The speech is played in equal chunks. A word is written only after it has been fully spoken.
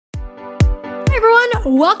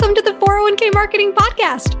Welcome to the 401k Marketing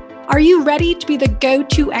Podcast. Are you ready to be the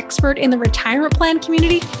go-to expert in the retirement plan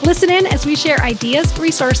community? Listen in as we share ideas,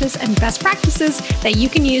 resources, and best practices that you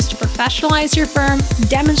can use to professionalize your firm,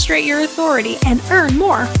 demonstrate your authority, and earn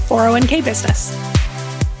more 401k business.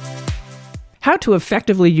 How to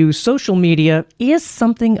effectively use social media is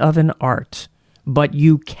something of an art, but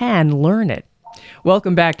you can learn it.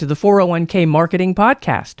 Welcome back to the 401k Marketing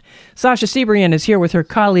Podcast. Sasha Cibrian is here with her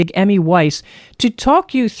colleague Emmy Weiss to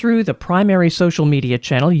talk you through the primary social media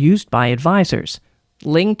channel used by advisors,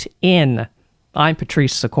 LinkedIn. I'm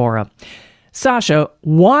Patrice Sikora. Sasha,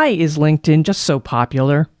 why is LinkedIn just so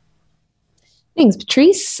popular? Thanks,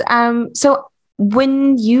 Patrice. So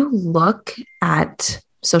when you look at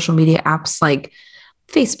social media apps like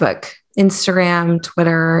Facebook, Instagram,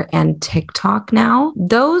 Twitter, and TikTok now,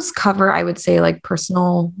 those cover, I would say, like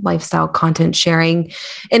personal lifestyle content sharing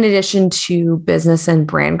in addition to business and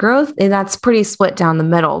brand growth. And that's pretty split down the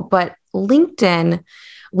middle. But LinkedIn,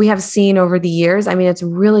 we have seen over the years, it's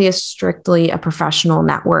really strictly a professional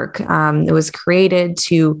network. It was created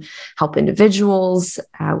to help individuals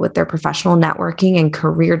with their professional networking and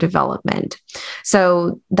career development.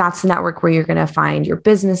 So that's the network where you're going to find your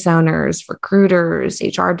business owners, recruiters,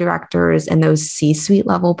 HR directors, and those C-suite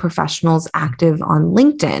level professionals active on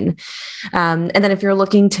LinkedIn. And then if you're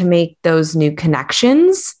looking to make those new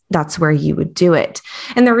connections, that's where you would do it.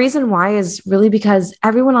 And the reason why is really because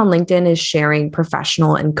everyone on LinkedIn is sharing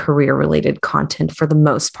professional and career related content for the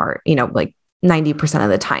most part, like 90% of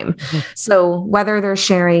the time. Mm-hmm. So whether they're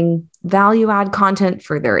sharing value add content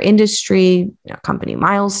for their industry, company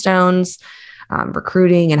milestones,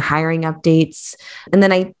 recruiting and hiring updates. And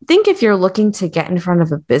then I think if you're looking to get in front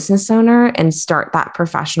of a business owner and start that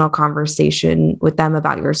professional conversation with them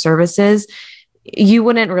about your services, you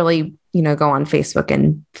wouldn't really, go on Facebook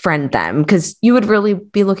and friend them because you would really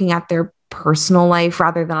be looking at their personal life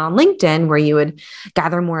rather than on LinkedIn, where you would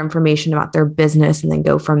gather more information about their business and then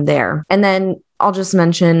go from there. And then I'll just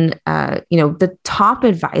mention, the top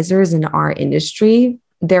advisors in our industry,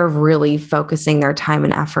 they're really focusing their time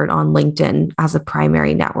and effort on LinkedIn as a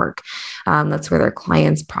primary network. That's where their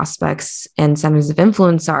clients, prospects, and centers of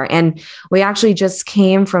influence are. And we actually just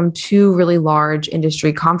came from two really large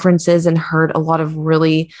industry conferences and heard a lot of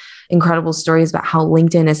really incredible stories about how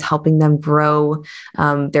LinkedIn is helping them grow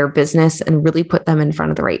their business and really put them in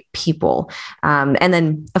front of the right people. And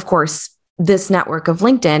then, of course, this network of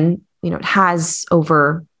LinkedIn, it has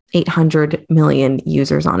over 800 million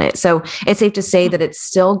users on it. So it's safe to say that it's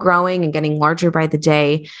still growing and getting larger by the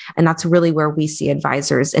day. And that's really where we see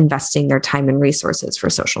advisors investing their time and resources for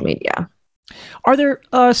social media. Are there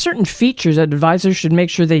certain features that advisors should make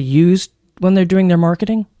sure they use when they're doing their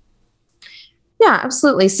marketing? Yeah,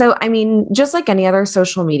 absolutely. So, just like any other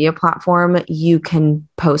social media platform, you can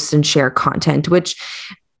post and share content, which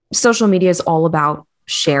social media is all about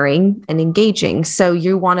sharing and engaging. So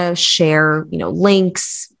you want to share,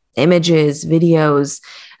 links, images, videos.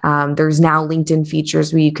 There's now LinkedIn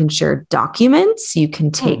features where you can share documents, you can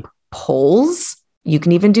take polls, you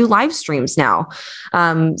can even do live streams now.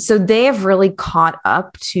 So they have really caught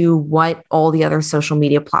up to what all the other social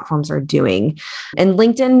media platforms are doing. And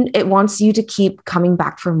LinkedIn, it wants you to keep coming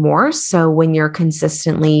back for more. So when you're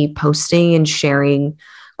consistently posting and sharing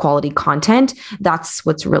quality content, that's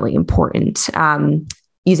what's really important.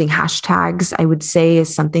 Using hashtags, I would say,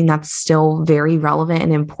 is something that's still very relevant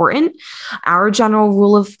and important. Our general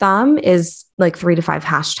rule of thumb is like 3 to 5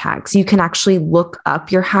 hashtags. You can actually look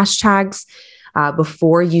up your hashtags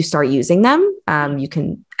before you start using them. You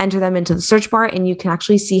can enter them into the search bar and you can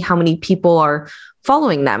actually see how many people are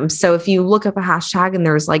following them. So if you look up a hashtag and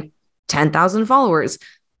there's like 10,000 followers,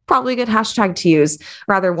 probably a good hashtag to use,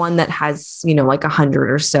 rather one that has, like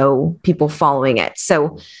 100 or so people following it.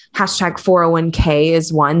 So hashtag 401k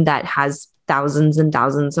is one that has thousands and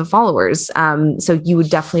thousands of followers. So you would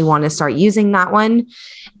definitely want to start using that one.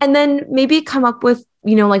 And then maybe come up with,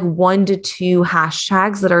 like 1 to 2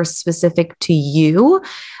 hashtags that are specific to you,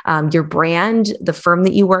 your brand, the firm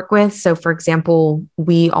that you work with. So for example,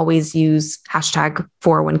 we always use hashtag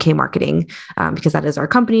 401k marketing because that is our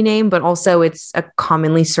company name, but also it's a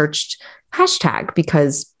commonly searched hashtag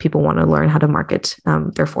because people want to learn how to market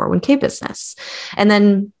their 401k business. And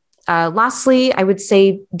then lastly, I would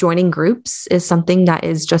say joining groups is something that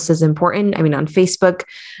is just as important. On Facebook,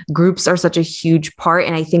 groups are such a huge part.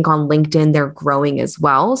 And I think on LinkedIn, they're growing as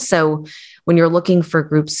well. So when you're looking for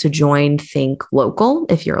groups to join, think local,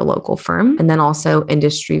 if you're a local firm, and then also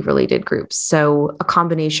industry related groups. So a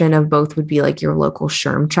combination of both would be like your local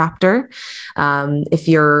SHRM chapter. If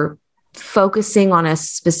you're focusing on a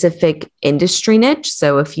specific industry niche,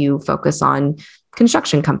 so if you focus on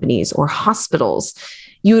construction companies or hospitals.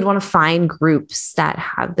 You would want to find groups that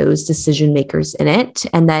have those decision makers in it,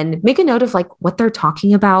 and then make a note of like what they're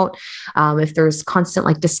talking about. If there's constant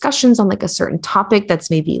like discussions on like a certain topic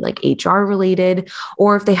that's maybe like HR related,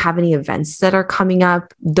 or if they have any events that are coming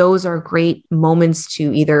up, those are great moments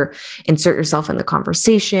to either insert yourself in the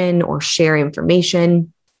conversation or share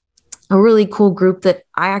information. A really cool group that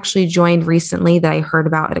I actually joined recently that I heard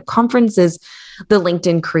about at a conference is the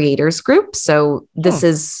LinkedIn Creators Group. So this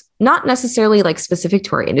is not necessarily like specific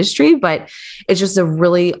to our industry, but it's just a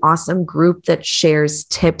really awesome group that shares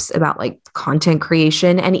tips about like content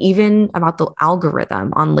creation and even about the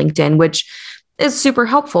algorithm on LinkedIn, which is super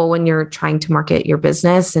helpful when you're trying to market your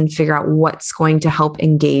business and figure out what's going to help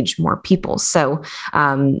engage more people. So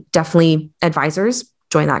definitely advisors,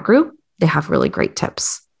 join that group. They have really great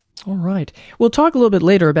tips. All right. We'll talk a little bit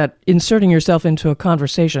later about inserting yourself into a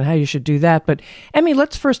conversation, how you should do that. But Emmy,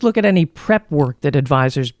 let's first look at any prep work that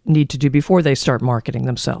advisors need to do before they start marketing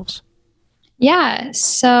themselves. Yeah.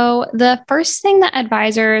 So the first thing that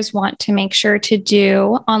advisors want to make sure to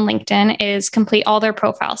do on LinkedIn is complete all their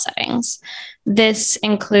profile settings. This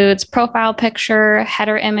includes profile picture,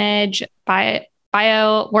 header image,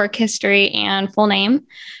 bio, work history, and full name.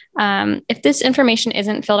 If this information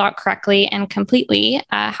isn't filled out correctly and completely,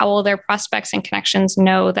 how will their prospects and connections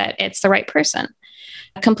know that it's the right person?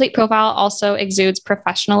 A complete profile also exudes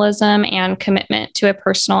professionalism and commitment to a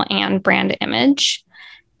personal and brand image.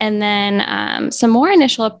 And then some more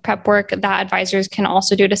initial prep work that advisors can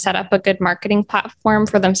also do to set up a good marketing platform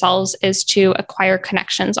for themselves is to acquire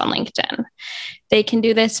connections on LinkedIn. They can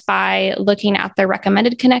do this by looking at their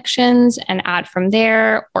recommended connections and add from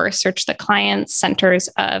there, or search the client's centers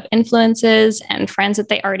of influences and friends that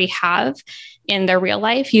they already have in their real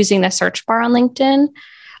life using the search bar on LinkedIn.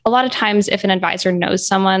 A lot of times, if an advisor knows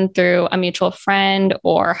someone through a mutual friend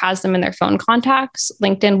or has them in their phone contacts,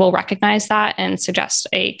 LinkedIn will recognize that and suggest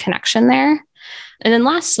a connection there. And then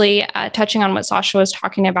lastly, touching on what Sasha was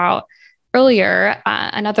talking about earlier,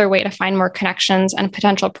 another way to find more connections and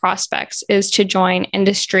potential prospects is to join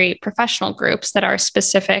industry professional groups that are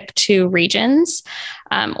specific to regions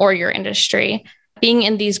or your industry. Being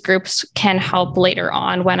in these groups can help later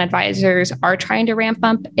on when advisors are trying to ramp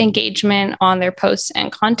up engagement on their posts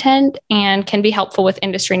and content, and can be helpful with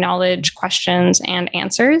industry knowledge, questions, and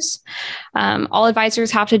answers. All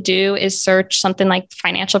advisors have to do is search something like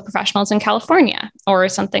financial professionals in California or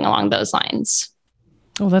something along those lines.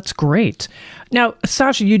 Oh, that's great. Now,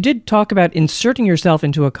 Sasha, you did talk about inserting yourself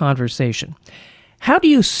into a conversation. How do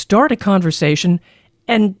you start a conversation,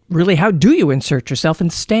 and really, how do you insert yourself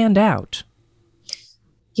and stand out?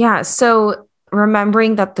 Yeah. So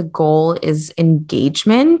remembering that the goal is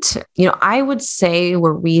engagement, I would say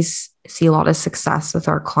where we see a lot of success with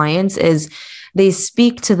our clients is they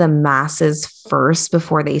speak to the masses first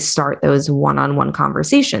before they start those one-on-one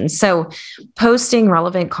conversations. So posting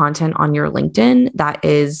relevant content on your LinkedIn that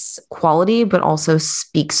is quality, but also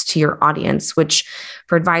speaks to your audience, which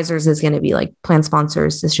for advisors is going to be like plan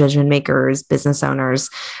sponsors, decision makers, business owners.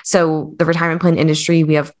 So the retirement plan industry,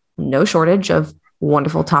 we have no shortage of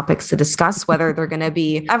wonderful topics to discuss, whether they're going to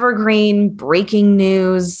be evergreen, breaking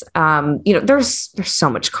news. There's so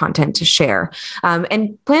much content to share.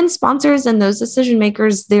 And plan sponsors and those decision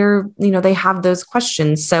makers, they have those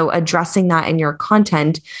questions. So addressing that in your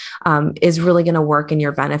content is really going to work in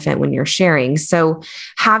your benefit when you're sharing. So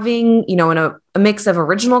having, a mix of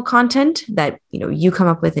original content that, you come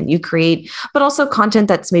up with and you create, but also content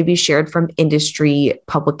that's maybe shared from industry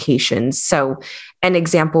publications. So an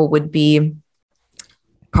example would be,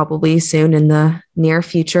 probably soon in the near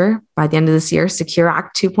future, by the end of this year, Secure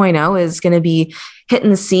Act 2.0 is going to be hitting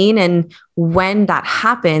the scene. And when that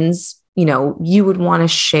happens, you would want to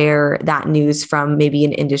share that news from maybe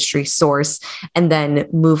an industry source and then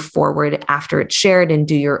move forward after it's shared and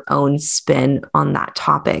do your own spin on that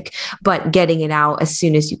topic. But getting it out as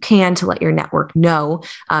soon as you can to let your network know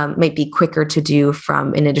might be quicker to do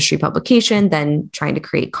from an industry publication than trying to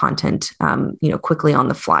create content, quickly on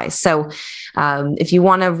the fly. So if you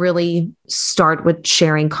want to really start with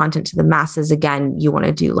sharing content to the masses, again, you want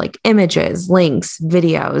to do like images, links,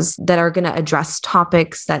 videos that are going to address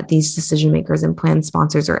topics that these decision makers and plan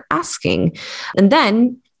sponsors are asking. And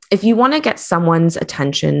then if you want to get someone's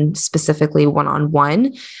attention specifically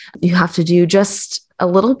one-on-one, you have to do just a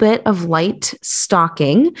little bit of light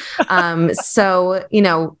stalking. So,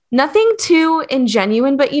 nothing too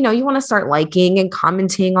ingenuine, but, you want to start liking and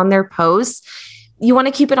commenting on their posts. You want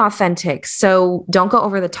to keep it authentic. So don't go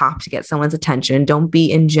over the top to get someone's attention. Don't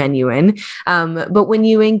be ingenuine. But when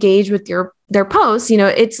you engage with their posts,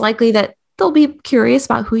 it's likely that they'll be curious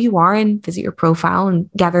about who you are and visit your profile and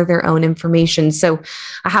gather their own information. So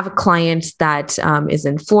I have a client that is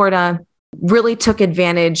in Florida, really took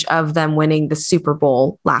advantage of them winning the Super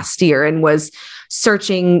Bowl last year and was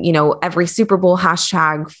searching, every Super Bowl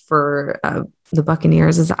hashtag for the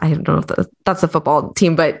Buccaneers. I don't know if that's a football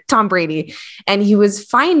team, but Tom Brady. And he was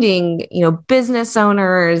finding, business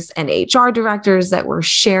owners and HR directors that were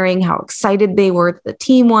sharing how excited they were that the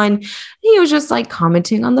team won. He was just like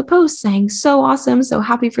commenting on the post saying, so awesome, so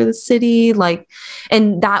happy for the city.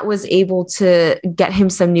 And that was able to get him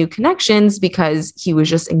some new connections because he was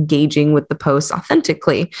just engaging with the posts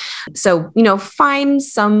authentically. So, find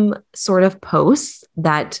some sort of posts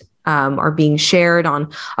that are being shared on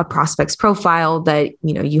a prospect's profile that,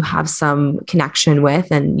 you have some connection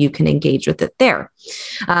with and you can engage with it there.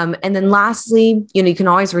 And then lastly, you can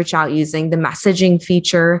always reach out using the messaging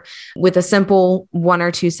feature with a simple 1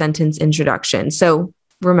 or 2 sentence introduction. So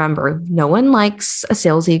remember, no one likes a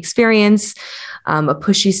salesy experience, a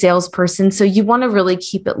pushy salesperson. So you want to really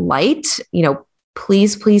keep it light.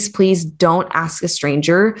 Please, please, please don't ask a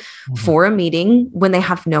stranger for a meeting when they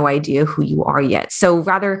have no idea who you are yet. So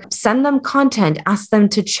rather send them content, ask them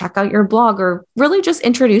to check out your blog, or really just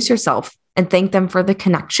introduce yourself and thank them for the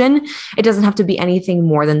connection. It doesn't have to be anything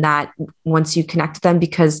more than that once you connect with them,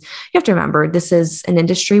 because you have to remember this is an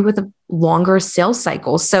industry with a longer sales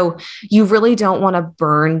cycle. So you really don't want to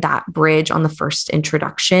burn that bridge on the first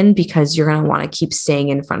introduction because you're going to want to keep staying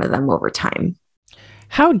in front of them over time.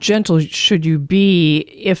 How gentle should you be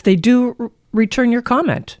if they do return your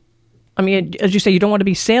comment? I mean, as you say, you don't want to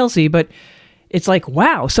be salesy, but it's like,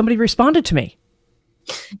 wow, somebody responded to me.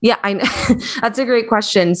 Yeah, I know. That's a great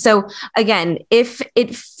question. So again, if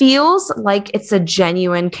it feels like it's a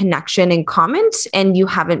genuine connection and comment and you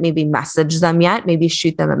haven't maybe messaged them yet, maybe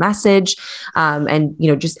shoot them a message and,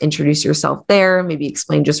 just introduce yourself there, maybe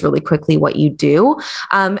explain just really quickly what you do.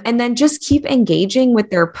 And then just keep engaging with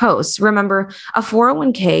their posts. Remember, a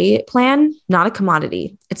 401k plan, not a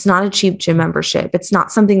commodity. It's not a cheap gym membership. It's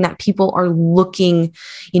not something that people are looking,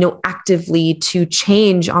 actively to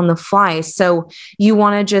change on the fly. So you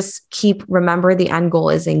want to just remember the end goal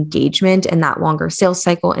is engagement and that longer sales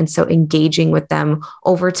cycle. And so engaging with them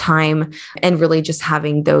over time and really just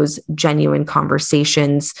having those genuine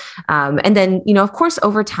conversations. And then, of course,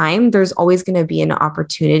 over time, there's always going to be an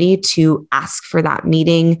opportunity to ask for that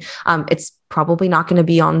meeting. It's probably not going to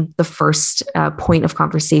be on the first point of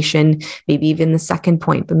conversation, maybe even the second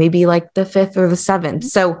point, but maybe like the 5th or the 7th.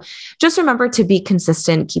 So just remember to be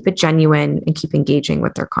consistent, keep it genuine, and keep engaging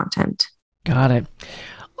with their content. Got it.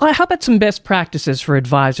 Well, how about some best practices for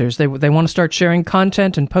advisors? They want to start sharing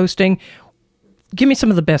content and posting. Give me some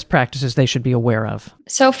of the best practices they should be aware of.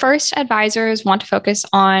 So first, advisors want to focus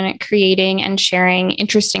on creating and sharing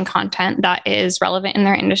interesting content that is relevant in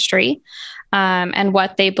their industry. And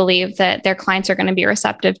what they believe that their clients are going to be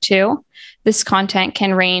receptive to. This content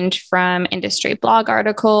can range from industry blog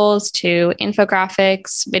articles to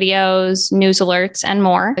infographics, videos, news alerts, and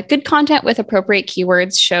more. Good content with appropriate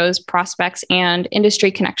keywords shows prospects and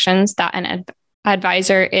industry connections that an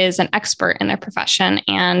advisor is an expert in their profession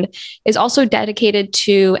and is also dedicated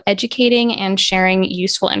to educating and sharing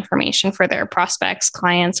useful information for their prospects,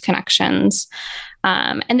 clients, connections.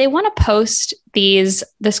 And they want to post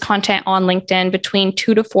this content on LinkedIn between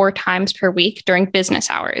 2 to 4 times per week during business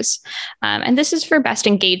hours. And this is for best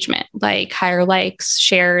engagement, like higher likes,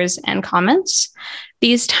 shares, and comments.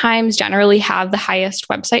 These times generally have the highest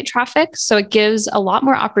website traffic, so it gives a lot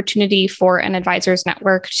more opportunity for an advisor's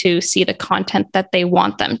network to see the content that they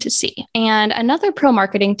want them to see. And another pro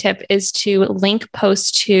marketing tip is to link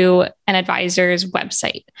posts to an advisor's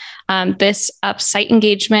website. This ups site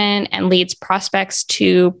engagement and leads prospects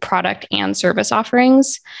to product and service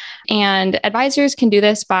offerings. And advisors can do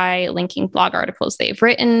this by linking blog articles they've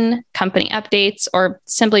written, company updates, or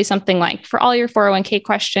simply something like, for all your 401k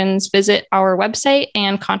questions, visit our website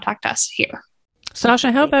and contact us here.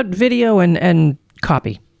 Sasha, how about video and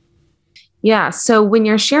copy? Yeah. So when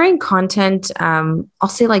you're sharing content, I'll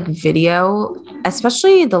say like video,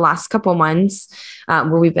 especially the last couple months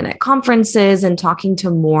where we've been at conferences and talking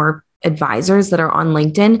to more advisors that are on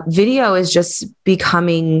LinkedIn, video is just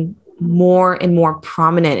becoming more and more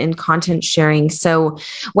prominent in content sharing. So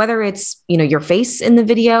whether it's, your face in the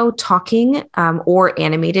video talking or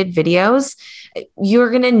animated videos, you're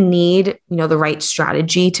going to need, the right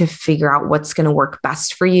strategy to figure out what's going to work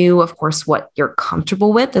best for you. Of course, what you're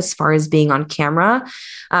comfortable with as far as being on camera.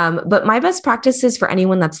 But my best practices for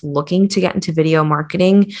anyone that's looking to get into video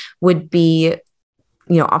marketing would be,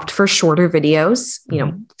 opt for shorter videos,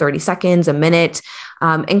 30 seconds, a minute,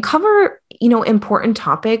 and cover important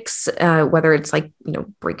topics, whether it's like,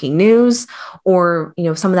 breaking news or,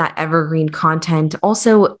 some of that evergreen content,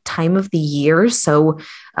 also time of the year. So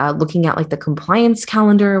looking at like the compliance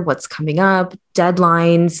calendar, what's coming up,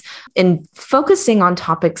 deadlines, and focusing on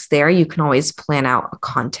topics there, you can always plan out a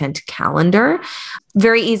content calendar.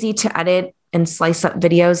 Very easy to edit and slice up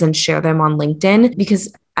videos and share them on LinkedIn,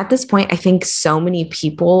 because at this point, I think so many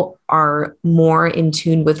people are more in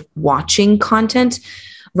tune with watching content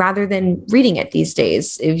rather than reading it these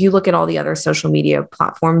days. If you look at all the other social media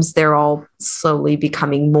platforms, they're all slowly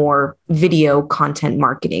becoming more video content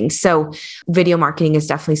marketing. So video marketing is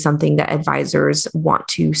definitely something that advisors want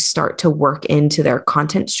to start to work into their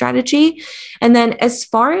content strategy. And then as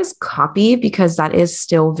far as copy, because that is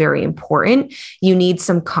still very important, you need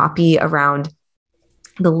some copy around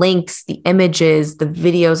the links, the images, the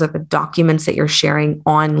videos, or the documents that you're sharing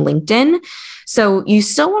on LinkedIn. So you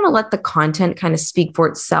still want to let the content kind of speak for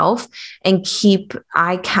itself and keep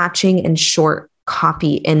eye-catching and short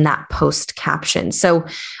copy in that post caption. So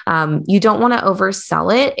you don't want to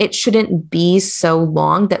oversell it. It shouldn't be so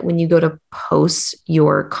long that when you go to post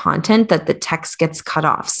your content that the text gets cut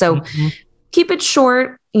off. So keep it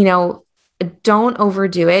short, don't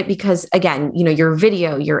overdo it, because again, your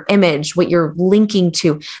video, your image, what you're linking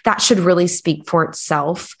to, that should really speak for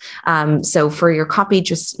itself. So for your copy,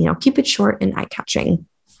 just, keep it short and eye-catching.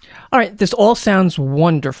 All right. This all sounds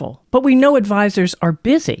wonderful, but we know advisors are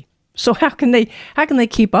busy. So how can they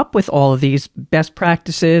keep up with all of these best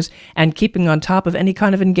practices and keeping on top of any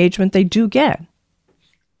kind of engagement they do get?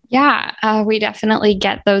 Yeah, we definitely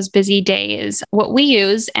get those busy days. What we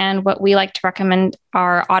use and what we like to recommend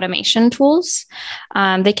are automation tools.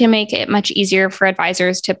 They can make it much easier for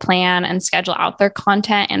advisors to plan and schedule out their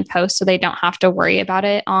content and post so they don't have to worry about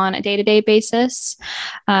it on a day-to-day basis.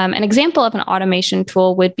 An example of an automation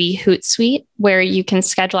tool would be Hootsuite, where you can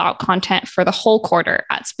schedule out content for the whole quarter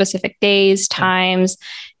at specific days, times,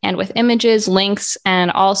 and with images, links,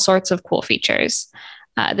 and all sorts of cool features.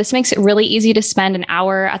 This makes it really easy to spend an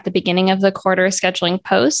hour at the beginning of the quarter scheduling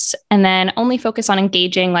posts and then only focus on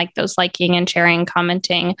engaging, like those liking and sharing,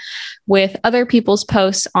 commenting with other people's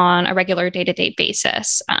posts on a regular day-to-day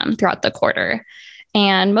basis throughout the quarter.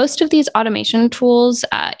 And most of these automation tools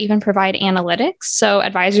even provide analytics, so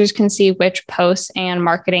advisors can see which posts and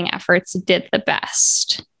marketing efforts did the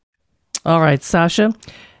best. All right, Sasha,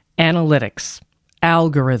 analytics,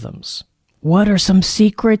 algorithms. What are some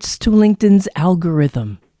secrets to LinkedIn's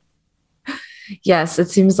algorithm? Yes, it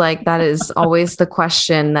seems like that is always the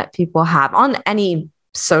question that people have on any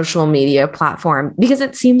social media platform, because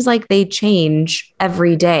it seems like they change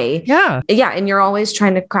every day. Yeah. And you're always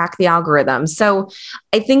trying to crack the algorithm. So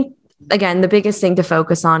I think, again, the biggest thing to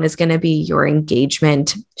focus on is going to be your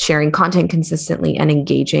engagement, sharing content consistently and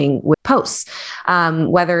engaging with posts,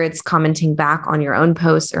 whether it's commenting back on your own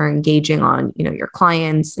posts or engaging on, your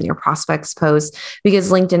clients and your prospects' posts,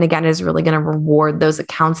 because LinkedIn, again, is really going to reward those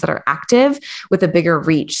accounts that are active with a bigger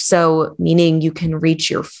reach. So meaning you can reach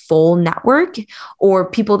your full network or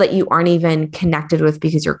people that you aren't even connected with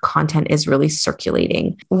because your content is really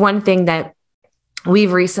circulating. One thing that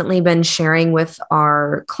we've recently been sharing with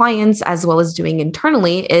our clients as well as doing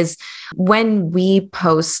internally is when we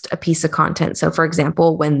post a piece of content. So for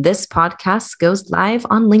example, when this podcast goes live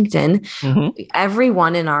on LinkedIn,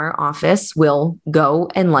 everyone in our office will go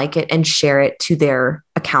and like it and share it to their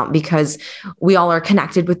account, because we all are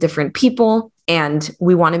connected with different people and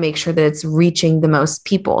we want to make sure that it's reaching the most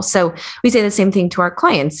people. So we say the same thing to our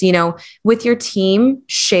clients, with your team,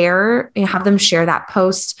 share, have them share that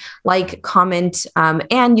post, like, comment,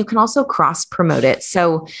 and you can also cross promote it.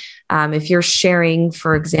 So if you're sharing,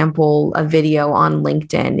 for example, a video on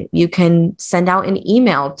LinkedIn, you can send out an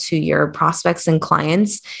email to your prospects and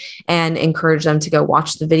clients and encourage them to go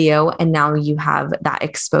watch the video. And now you have that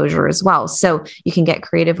exposure as well. So you can get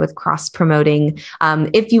creative with cross promoting.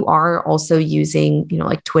 If you are also using,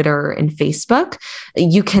 like Twitter and Facebook,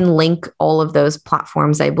 you can link all of those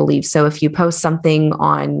platforms, I believe. So if you post something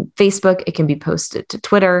on Facebook, it can be posted to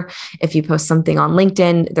Twitter. If you post something on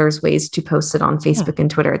LinkedIn, there's ways to post it on Facebook and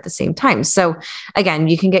Twitter at the same time. So again,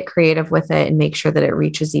 you can get creative with it and make sure that it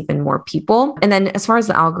reaches even more people. And then as far as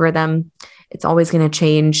the algorithm, it's always going to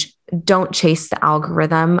change. Don't chase the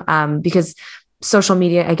algorithm because social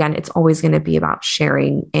media, again, it's always going to be about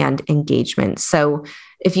sharing and engagement. So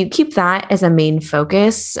if you keep that as a main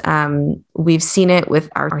focus, we've seen it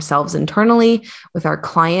with ourselves internally, with our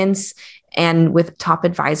clients, and with top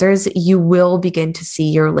advisors, you will begin to see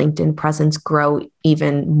your LinkedIn presence grow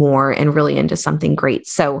even more and really into something great.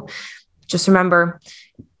 So just remember,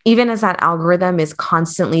 even as that algorithm is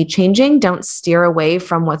constantly changing, don't steer away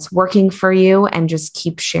from what's working for you and just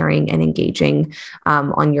keep sharing and engaging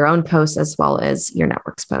on your own posts as well as your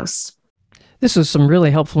network's posts. This is some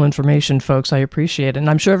really helpful information, folks. I appreciate it. And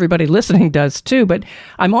I'm sure everybody listening does too, but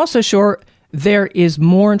I'm also sure there is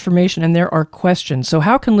more information and there are questions. So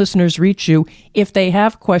how can listeners reach you if they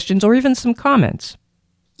have questions or even some comments?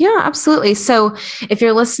 Yeah, absolutely. So if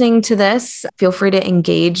you're listening to this, feel free to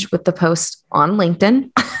engage with the post on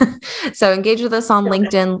LinkedIn. So engage with us on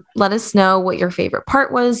LinkedIn. Let us know what your favorite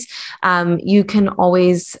part was. You can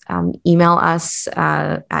always email us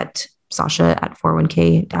at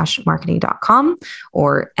Sasha@401k-marketing.com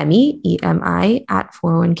or EMI at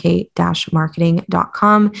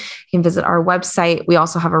 401k-marketing.com. You can visit our website. We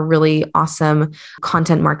also have a really awesome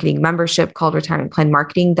content marketing membership called Retirement Plan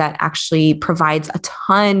Marketing that actually provides a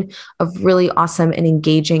ton of really awesome and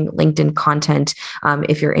engaging LinkedIn content.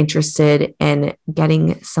 If you're interested in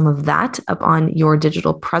getting some of that up on your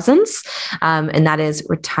digital presence, and that is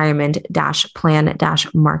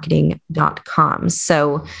retirement-plan-marketing.com.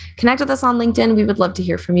 So connect with us on LinkedIn. We would love to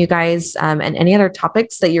hear from you guys, and any other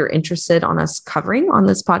topics that you're interested on us covering on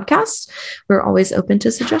this podcast. We're always open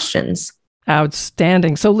to suggestions.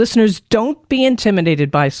 Outstanding. So listeners, don't be intimidated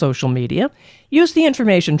by social media. Use the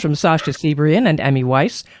information from Sasha Cibrian and Emmy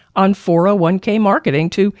Weiss on 401k marketing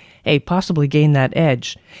to possibly gain that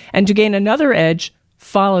edge. And to gain another edge,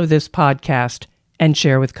 follow this podcast and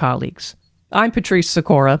share with colleagues. I'm Patrice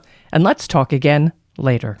Sikora, and let's talk again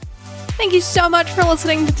later. Thank you so much for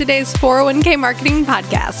listening to today's 401k Marketing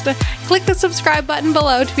Podcast. Click the subscribe button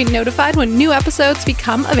below to be notified when new episodes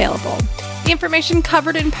become available. The information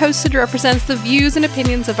covered and posted represents the views and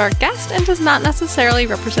opinions of our guest and does not necessarily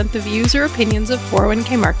represent the views or opinions of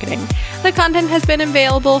 401k Marketing. The content has been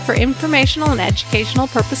available for informational and educational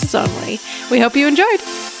purposes only. We hope you enjoyed.